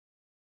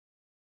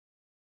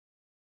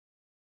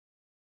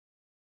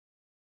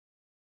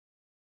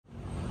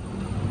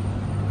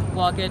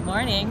Well, good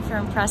morning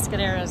from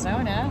Prescott,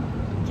 Arizona.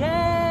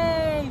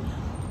 Yay!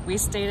 We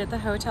stayed at the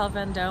Hotel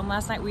Vendome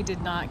last night. We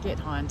did not get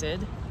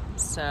haunted,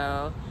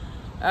 so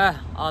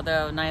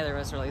although neither of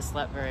us really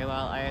slept very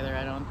well either,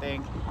 I don't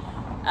think.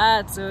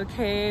 That's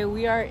okay.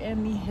 We are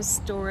in the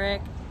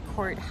historic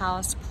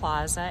Courthouse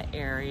Plaza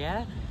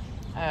area.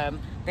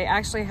 They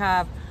actually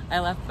have, I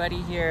left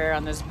Buddy here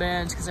on this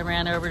bench because I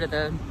ran over to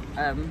the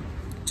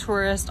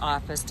tourist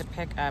office to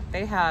pick up.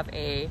 They have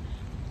a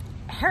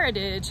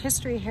heritage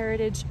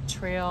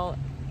trail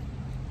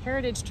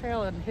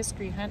and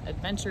history hunt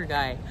adventure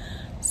guide.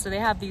 So they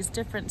have these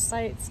different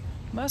sites,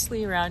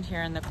 mostly around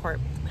here in the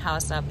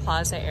Courthouse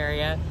Plaza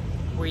area,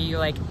 where you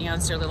like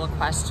answer little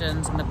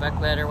questions in the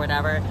booklet or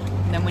whatever.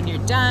 And then when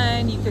you're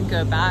done, you can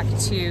go back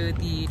to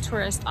the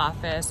tourist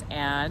office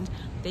and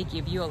they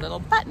give you a little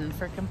button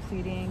for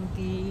completing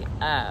the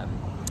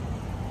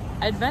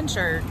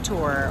adventure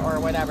tour or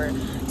whatever.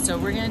 So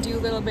we're gonna do a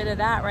little bit of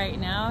that right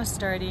now,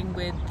 starting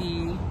with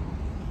the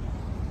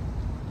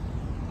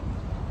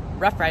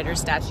Rough Rider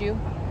statue,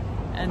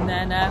 and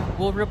then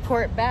we'll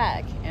report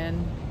back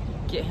and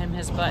get him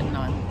his button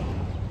on.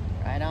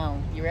 Right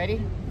on. You ready?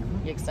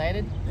 Mm-hmm. You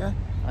excited? Yeah.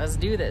 Let's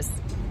do this.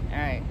 All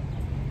right.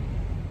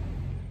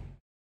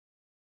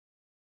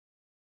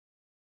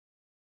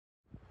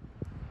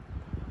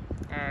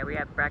 We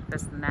had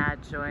breakfast in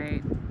that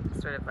joint,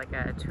 sort of like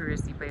a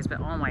touristy place, but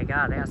oh my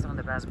God, they have some of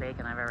the best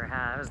bacon I've ever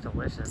had. It was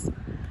delicious.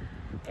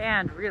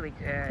 And really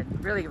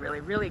good,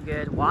 really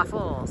good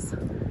waffles.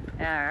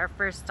 Our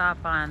first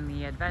stop on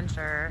the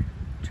adventure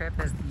trip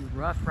is the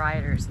Rough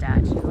Rider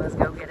statue. Let's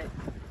go get it.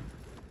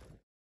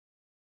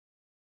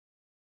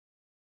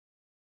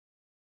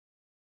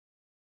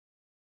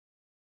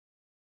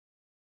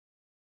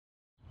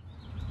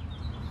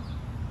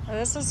 Well,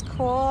 this is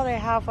cool. They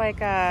have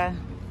like a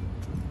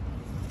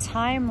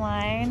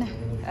timeline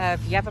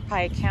of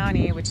Yavapai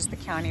County, which is the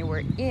county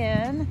we're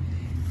in.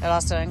 It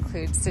also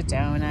includes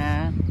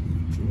Sedona,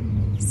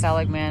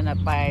 Seligman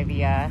up by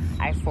the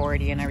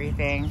I-40 and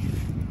everything.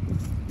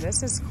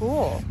 This is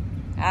cool.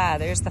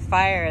 There's the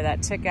fire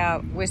that took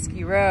out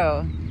Whiskey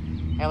Row.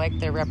 I like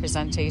their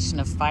representation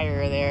of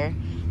fire there.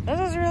 This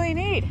is really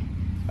neat.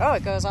 Oh,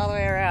 it goes all the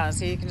way around,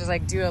 so you can just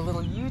like do a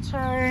little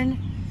U-turn,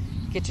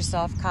 get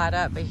yourself caught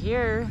up. But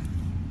here,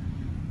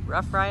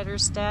 Rough Rider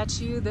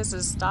statue. This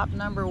is stop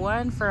number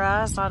 1 for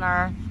us on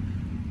our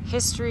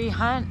history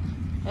hunt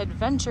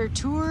adventure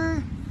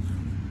tour.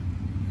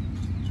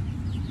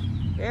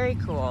 Very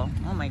cool.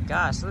 Oh my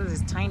gosh, look at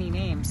these tiny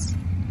names.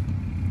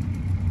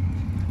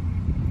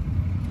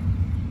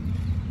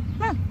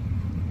 Huh.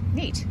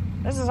 Neat.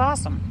 This is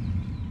awesome.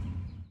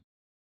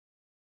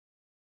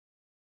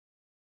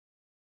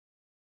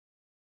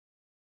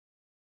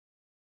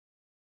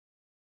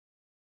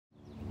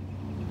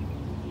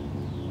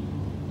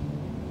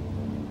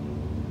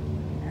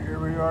 Here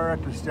we are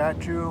at the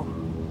statue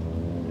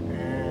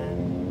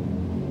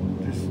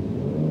and just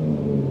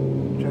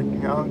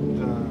checking out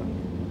the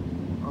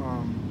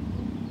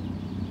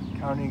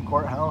county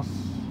courthouse,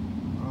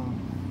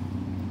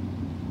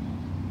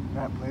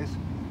 that place.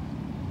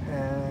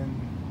 And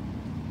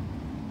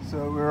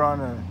so we're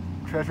on a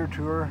treasure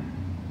tour,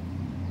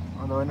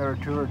 although I never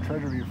toured a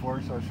treasure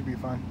before, so it should be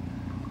fun.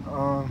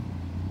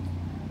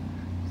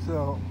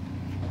 So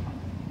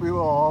we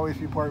will always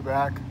report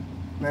back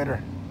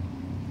later.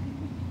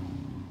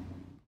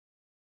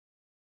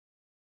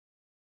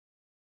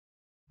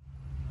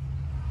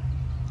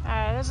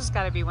 This has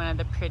got to be one of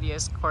the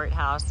prettiest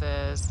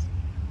courthouses.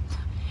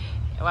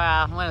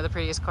 Wow, one of the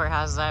prettiest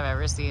courthouses I've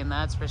ever seen,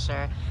 that's for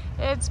sure.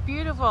 It's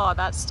beautiful,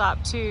 that's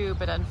stop 2,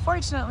 but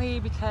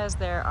unfortunately, because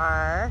there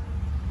are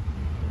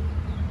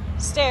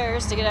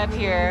stairs to get up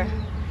here,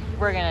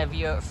 we're gonna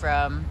view it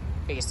from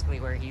basically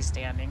where he's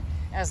standing.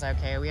 That's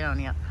okay, we don't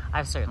need,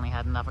 I've certainly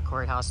had enough of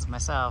courthouses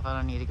myself. I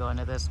don't need to go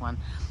into this one.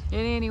 At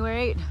any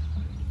rate,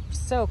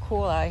 so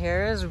cool out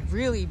here. It's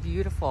really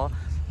beautiful,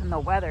 and the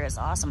weather is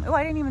awesome. Oh,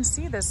 I didn't even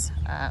see this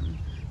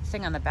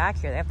thing on the back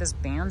here. They have this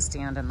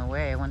bandstand in the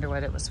way. I wonder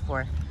what it was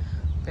for.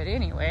 But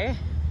anyway,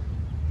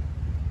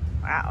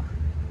 wow,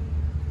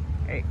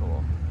 very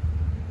cool.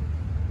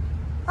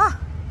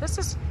 This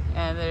is,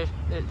 and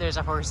there's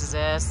a horse's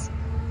ass.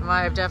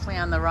 I'm definitely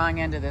on the wrong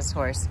end of this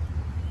horse.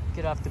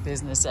 Get off the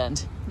business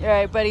end. All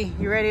right, buddy,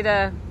 you ready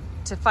to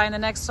find the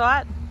next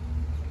spot?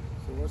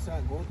 So what's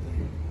that gold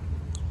thing?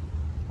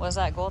 What's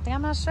that gold thing?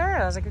 I'm not sure.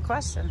 That was a good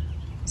question.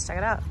 Let's check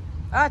it out.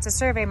 Oh, it's a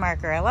survey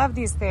marker. I love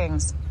these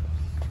things.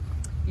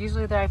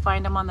 Usually I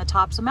find them on the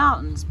tops of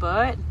mountains,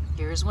 but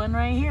here's one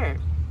right here.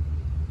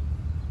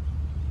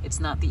 It's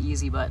not the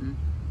easy button.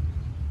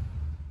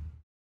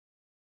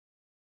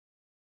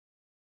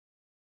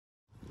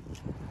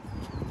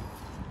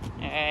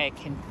 All right,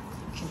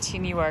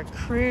 continue our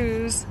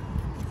cruise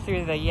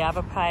through the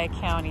Yavapai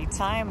County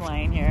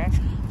timeline here.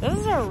 This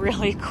is a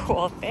really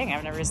cool thing.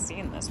 I've never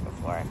seen this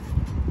before.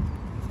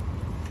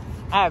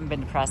 I haven't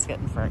been to Prescott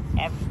in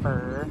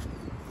forever.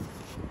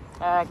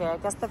 Okay, I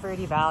guess the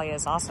Verde Valley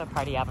is also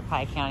part of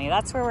Yavapai County.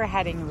 That's where we're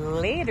heading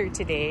later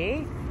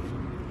today.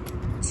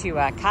 to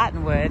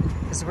Cottonwood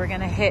because we're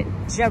gonna hit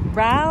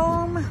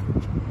Jerome.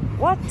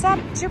 What's up,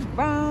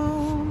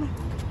 Jerome?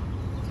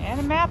 And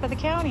a map of the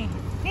county.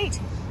 Neat.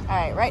 All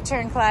right, right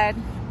turn, Clyde.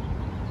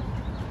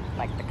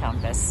 Like the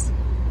compass.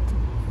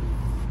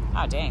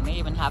 Oh dang, they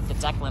even have the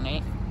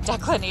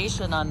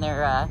declination on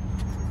their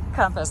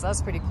compass.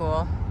 That's pretty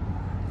cool.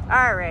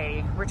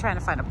 Alrighty, we're trying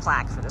to find a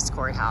plaque for this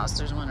courthouse.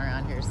 There's one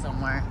around here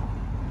somewhere.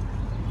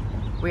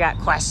 We got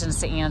questions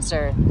to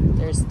answer.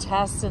 There's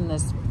tests in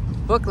this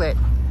booklet,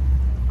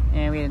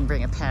 and we didn't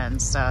bring a pen,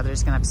 so they're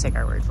just gonna have to take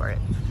our word for it.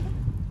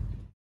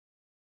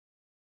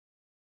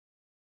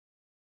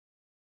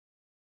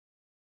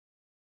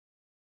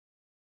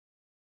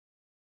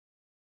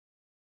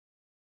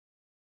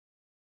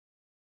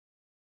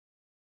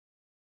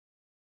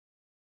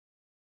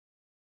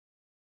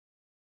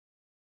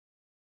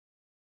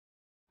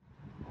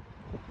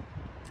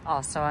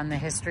 Also on the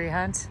history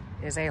hunt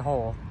is a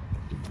hole.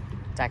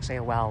 It's actually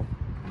a well.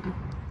 Kind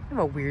of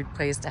a weird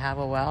place to have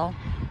a well,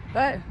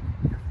 but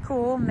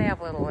cool. And they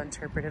have a little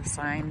interpretive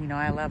sign. You know,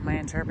 I love my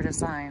interpretive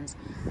signs.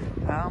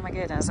 Oh my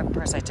goodness, of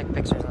course I took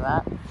pictures of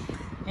that.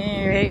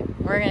 Anyway,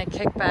 we're gonna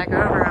kick back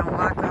over and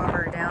walk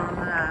over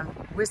down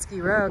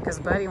Whiskey Road because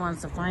Buddy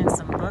wants to find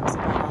some books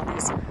about all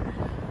these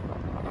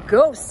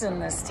ghosts in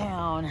this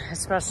town,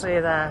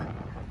 especially the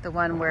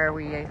one where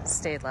we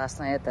stayed last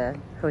night at the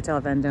Hotel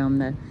Vendome,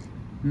 the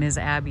Ms.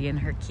 Abby and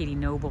her Kitty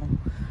Noble.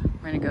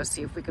 We're gonna go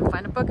see if we can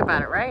find a book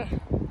about it, right?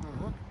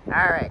 All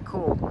right,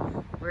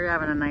 cool. We're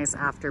having a nice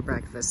after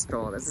breakfast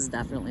stroll. This is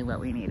definitely what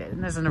we needed.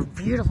 And there's a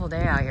beautiful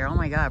day out here. Oh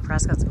my God,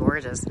 Prescott's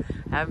gorgeous.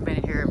 I haven't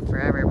been here in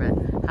forever,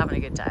 but having a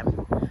good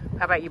time.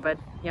 How about you, bud?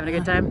 You having a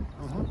good time?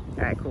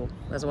 All right, cool.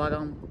 Let's walk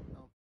on.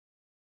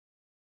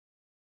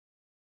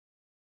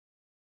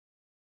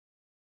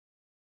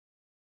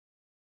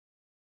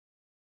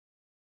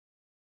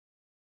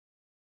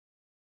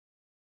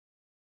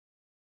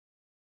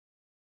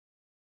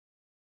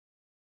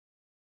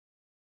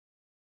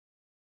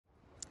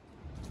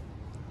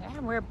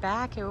 And we're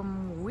back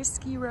in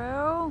Whiskey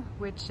Row,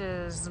 which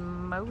is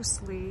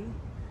mostly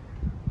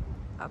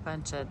a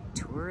bunch of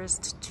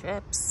tourist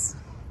trips.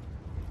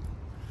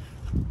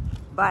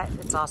 But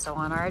it's also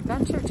on our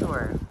adventure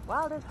tour.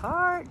 Wild at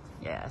Heart.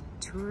 Yeah,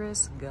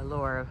 tourists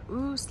galore.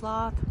 Ooh,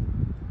 sloth.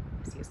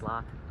 See a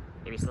sloth?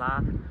 Maybe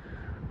sloth.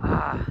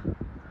 Ah,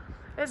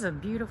 it's a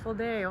beautiful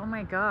day. Oh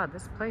my God,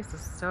 this place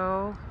is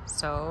so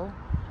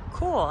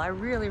cool. I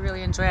really,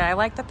 really enjoy it. I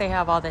like that they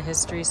have all the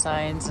history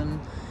signs and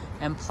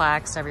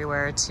plaques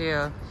everywhere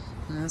too.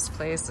 And this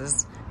place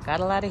has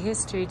got a lot of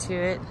history to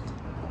it.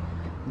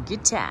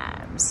 Good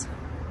times.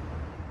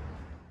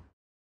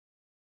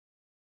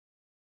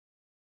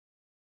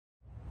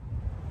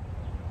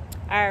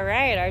 All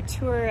right, our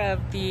tour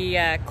of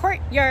the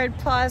Courtyard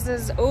Plaza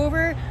is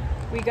over.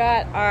 We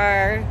got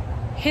our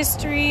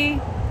history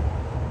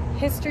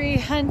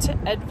hunt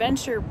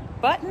adventure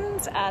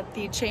buttons at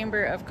the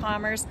Chamber of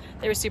Commerce.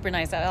 They were super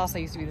nice. That also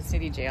used to be the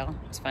city jail.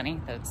 It's funny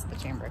that it's the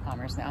Chamber of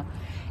Commerce now.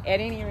 At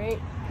any rate,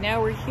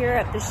 now we're here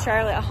at the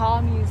Sharlot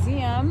Hall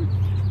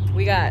Museum.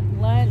 We got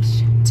lunch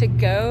to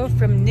go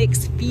from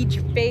Nick's Feed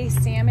Your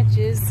Face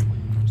sandwiches,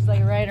 which is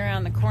like right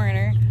around the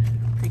corner.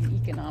 Pretty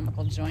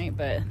economical joint,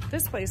 but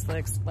this place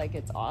looks like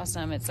it's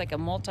awesome. It's like a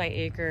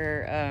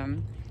multi-acre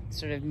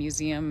sort of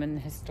museum and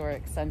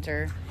historic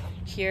center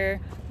here,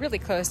 really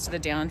close to the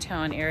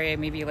downtown area,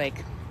 maybe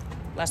like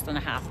less than a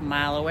half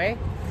mile away.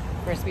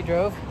 Of course, we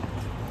drove.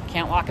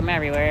 Can't walk them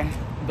everywhere,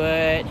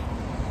 but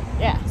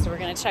yeah, so we're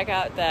gonna check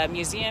out the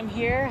museum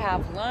here,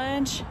 have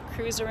lunch,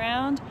 cruise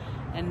around,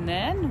 and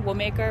then we'll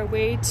make our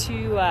way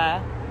to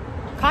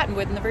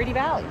Cottonwood in the Verde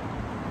Valley.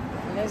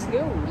 Let's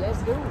go,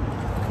 let's go.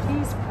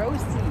 Please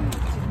proceed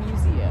to the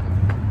museum.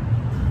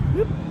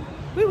 Whoop,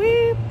 whoop,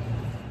 whoop.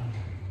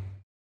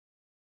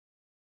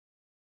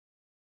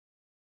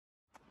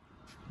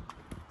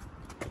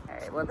 All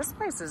right, well, this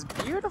place is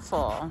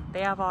beautiful.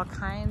 They have all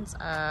kinds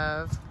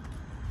of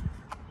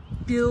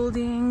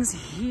buildings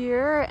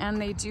here,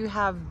 and they do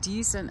have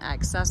decent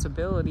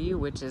accessibility,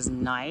 which is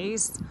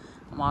nice.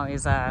 I'm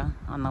always on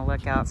the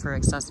lookout for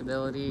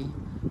accessibility,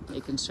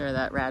 making sure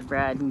that Rad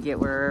Brad can get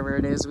wherever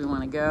it is we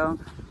want to go.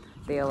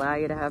 They allow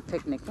you to have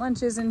picnic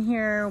lunches in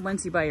here.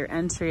 Once you buy your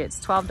entry, it's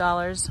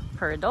 $12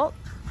 per adult.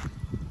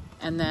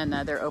 And then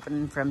they're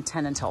open from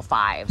 10 until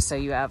 5. So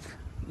you have,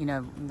 you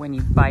know, when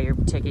you buy your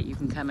ticket, you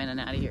can come in and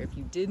out of here if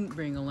you didn't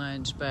bring a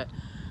lunch. But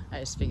I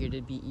just figured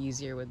it'd be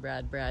easier with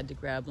Rad Brad to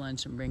grab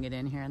lunch and bring it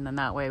in here. And then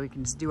that way we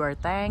can just do our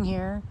thing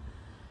here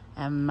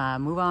and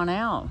move on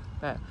out.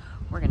 But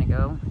we're gonna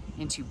go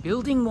into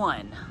Building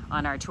 1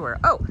 on our tour.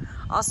 Oh,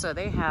 also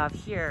they have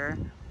here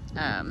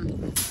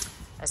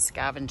a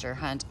scavenger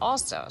hunt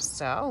also.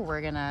 So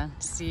we're gonna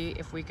see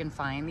if we can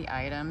find the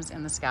items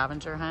in the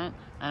scavenger hunt.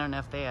 I don't know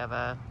if they have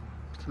a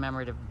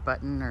commemorative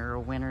button or a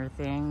winner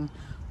thing,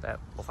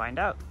 but we'll find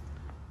out.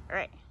 All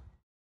right.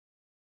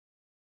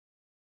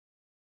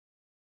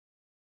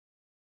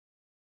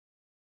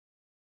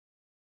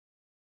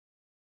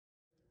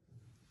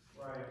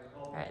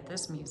 All right,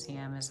 this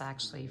museum is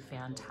actually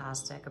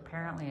fantastic.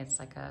 Apparently it's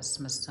like a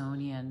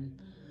Smithsonian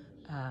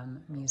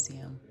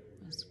Museum.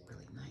 It's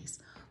really nice.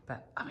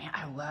 But I mean,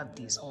 I love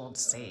these old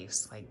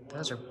safes. Like,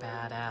 those are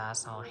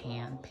badass, all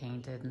hand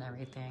painted and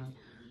everything.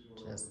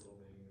 Just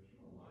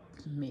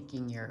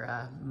making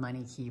your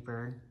money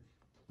keeper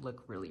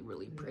look really,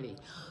 really pretty.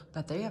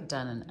 But they have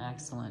done an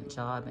excellent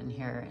job in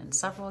here, and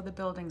several of the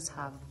buildings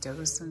have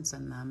docents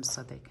in them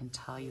so they can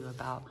tell you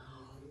about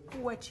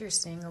what you're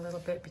seeing a little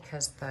bit,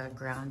 because the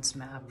grounds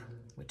map,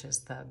 which is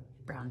the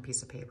brown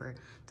piece of paper,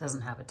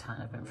 doesn't have a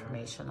ton of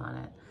information on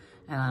it.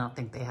 And I don't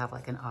think they have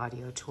like an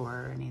audio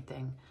tour or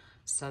anything.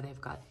 So they've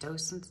got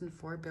docents in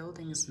 4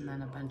 buildings and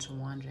then a bunch of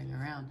wandering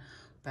around.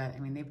 But I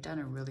mean, they've done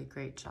a really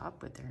great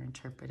job with their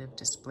interpretive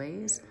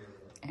displays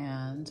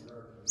and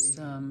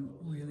some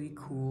really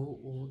cool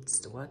old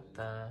stuff.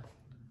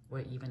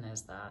 What even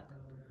is that?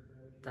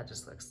 That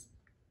just looks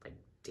like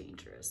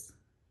dangerous.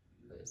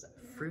 What is that?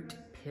 Fruit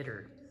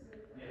pitter.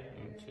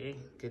 Okay,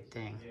 good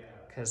thing,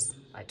 because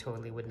I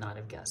totally would not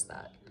have guessed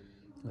that.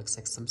 It looks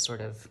like some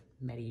sort of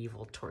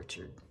medieval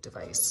torture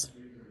device.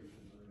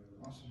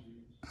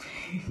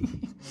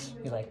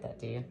 You like that,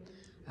 do you?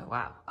 Oh,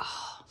 wow.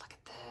 Oh, look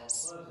at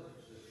this.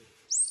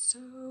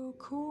 So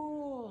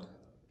cool.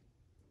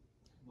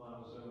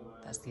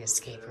 That's the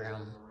escape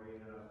room.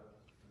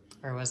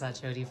 Or was that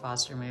Jodie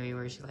Foster movie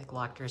where she like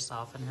locked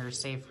herself in her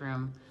safe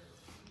room?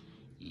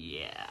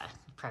 Yeah,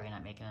 probably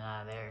not making it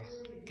out of there.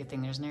 Good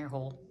thing there's an air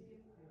hole.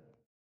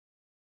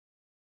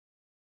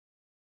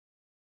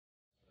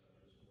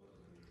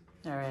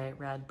 All right,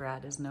 Rad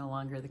Brad is no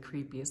longer the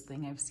creepiest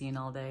thing I've seen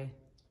all day.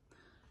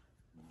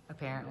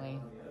 Apparently,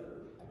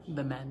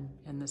 the men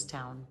in this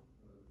town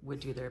would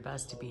do their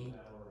best to be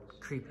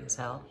creepy as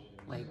hell.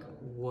 Like,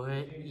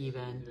 what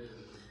even?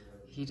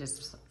 He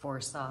just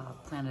foresaw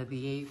Planet of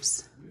the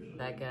Apes.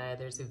 That guy,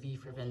 there's a V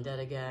for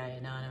Vendetta guy,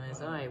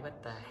 Anonymous. Oh,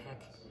 what the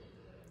heck?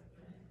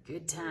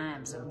 Good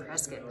times in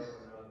Prescott.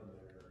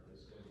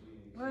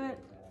 What?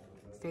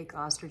 Fake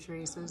ostrich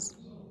races?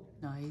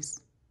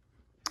 Nice.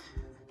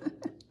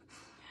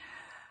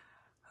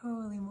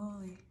 Holy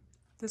moly.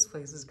 This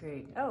place is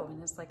great. Oh,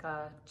 and it's like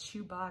a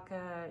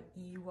Chewbacca,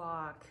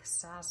 Ewok,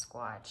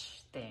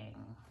 Sasquatch thing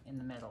in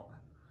the middle.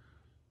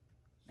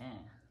 Man,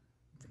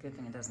 it's a good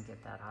thing it doesn't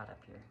get that hot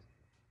up here.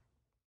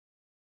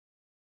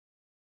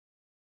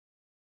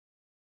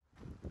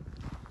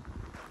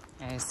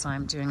 Okay, so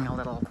I'm doing a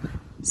little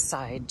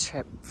side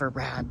trip for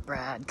Rad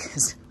Brad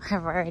because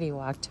I've already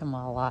walked him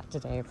a lot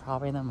today,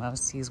 probably the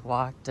most he's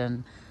walked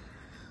in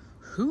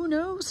who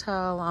knows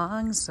how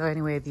long. So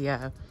anyway,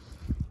 the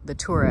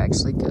tour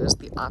actually goes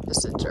the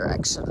opposite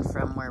direction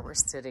from where we're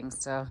sitting,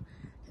 so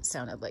it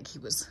sounded like he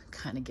was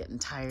kind of getting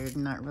tired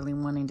and not really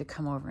wanting to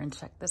come over and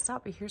check this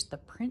out. But here's the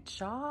print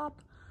shop.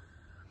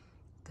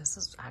 This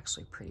is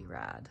actually pretty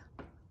rad.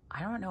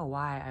 I don't know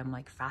why I'm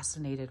like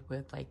fascinated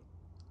with like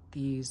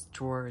these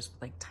drawers,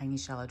 like tiny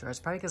shallow drawers,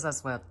 probably because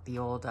that's what the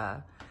old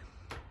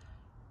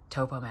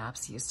topo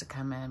maps used to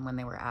come in when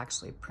they were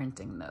actually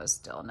printing those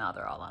still. Now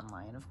they're all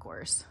online, of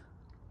course.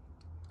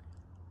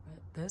 But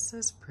this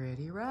is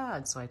pretty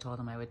rad. So I told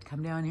him I would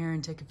come down here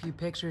and take a few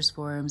pictures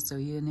for him so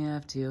he didn't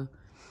have to.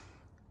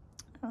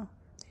 Oh,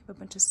 they have a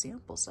bunch of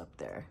samples up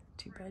there.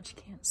 Too bad you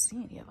can't see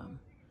any of them.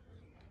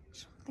 I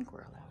don't think we're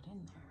allowed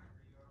in there.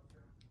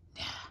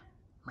 Yeah.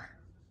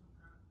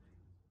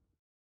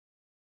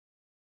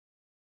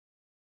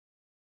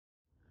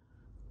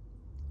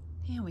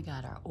 And we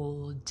got our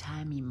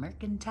old-timey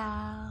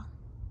mercantile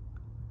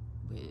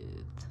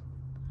with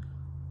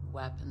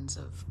weapons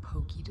of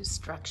pokey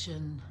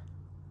destruction.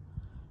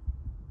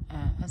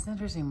 It's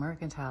interesting,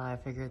 mercantile, I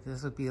figured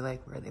this would be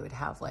like where they would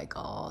have like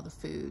all the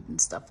food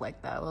and stuff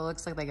like that. Well, it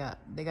looks like they got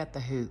the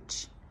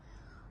hooch.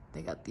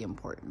 They got the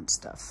important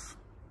stuff.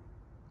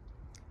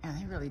 And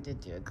they really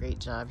did do a great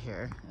job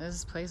here.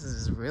 This place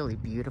is really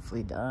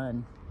beautifully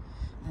done.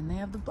 And they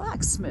have the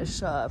blacksmith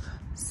shop.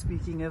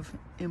 Speaking of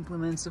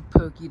implements of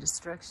pokey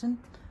destruction.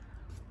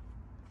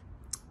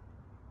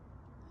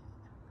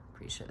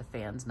 Pretty sure the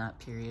fan's not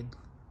period,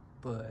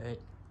 but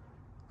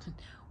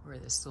or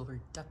the silver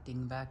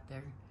ducting back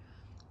there.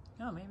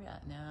 Oh, maybe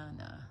no.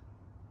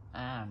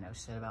 I don't know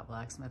shit about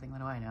blacksmithing.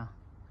 What do I know?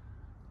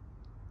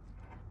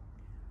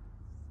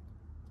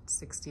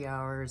 60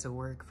 hours of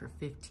work for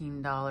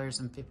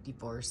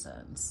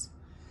 $15.54.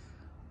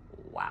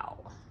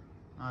 Wow.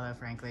 Although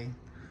frankly,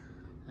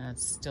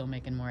 that's still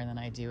making more than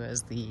I do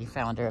as the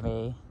founder of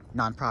a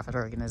nonprofit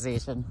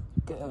organization.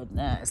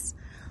 Goodness.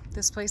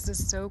 This place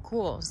is so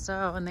cool.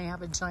 So, and they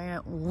have a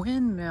giant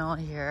windmill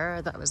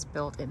here that was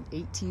built in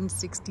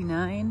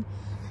 1869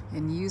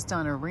 and used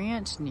on a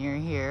ranch near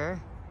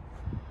here.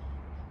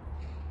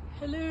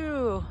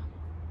 Hello.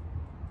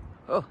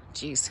 Oh,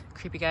 geez.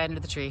 Creepy guy under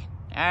the tree.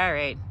 All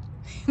right.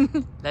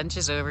 Lunch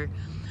is over.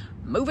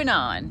 Moving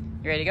on.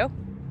 You ready to go?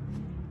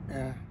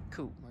 Yeah.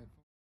 Cool.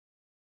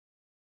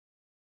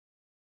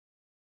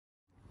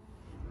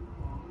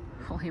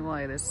 Holy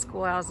moly, this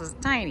schoolhouse is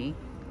tiny.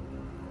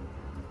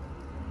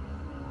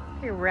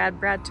 Hey, Rad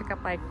Brad took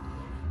up like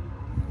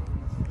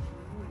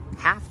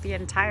half the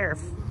entire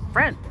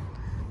front.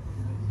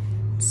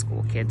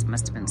 School kids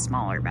must have been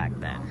smaller back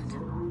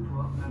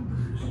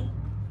then.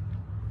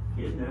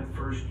 In that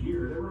first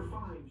year, there were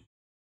 5.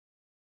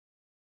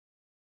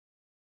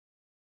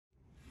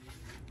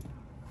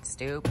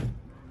 Stoop,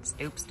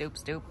 stoop, stoop,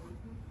 stoop.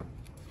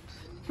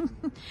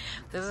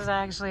 This is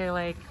actually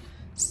like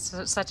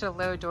such a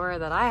low door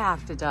that I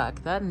have to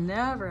duck. That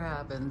never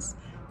happens.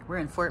 We're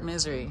in Fort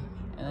Misery,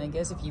 and I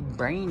guess if you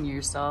brain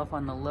yourself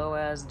on the low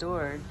ass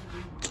door,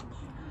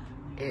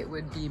 it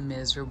would be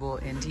miserable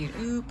indeed.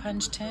 Ooh,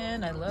 punch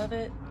 10, I love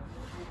it.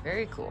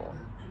 Very cool.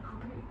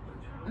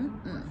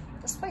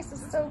 This place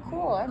is so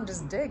cool. I'm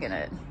just digging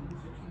it.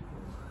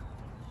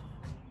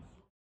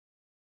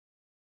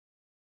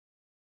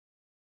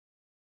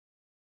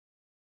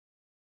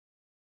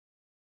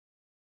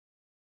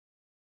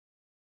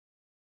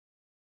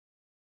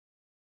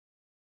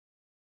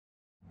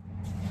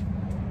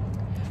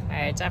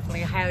 I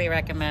definitely highly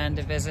recommend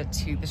a visit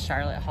to the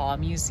Sharlot Hall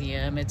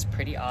Museum. It's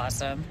pretty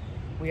awesome.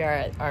 We are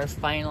at our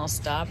final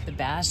stop, the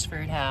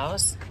Bashford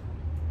House.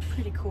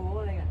 Pretty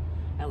cool.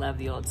 I love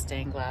the old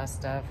stained glass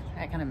stuff.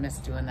 I kind of miss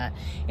doing that.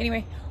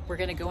 Anyway, we're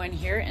gonna go in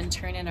here and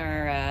turn in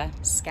our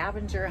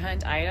scavenger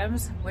hunt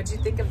items. What did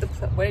you think of the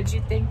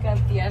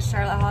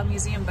Sharlot Hall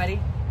Museum, buddy?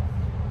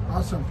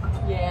 Awesome.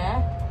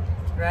 Yeah.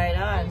 Right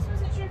on. I just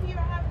wasn't sure if you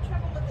were having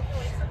trouble with the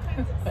noise.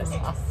 Sometimes it's That's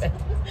awesome.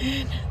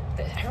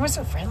 Everyone's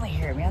so friendly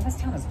here, man. This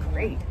town is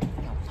great.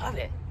 I love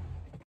it.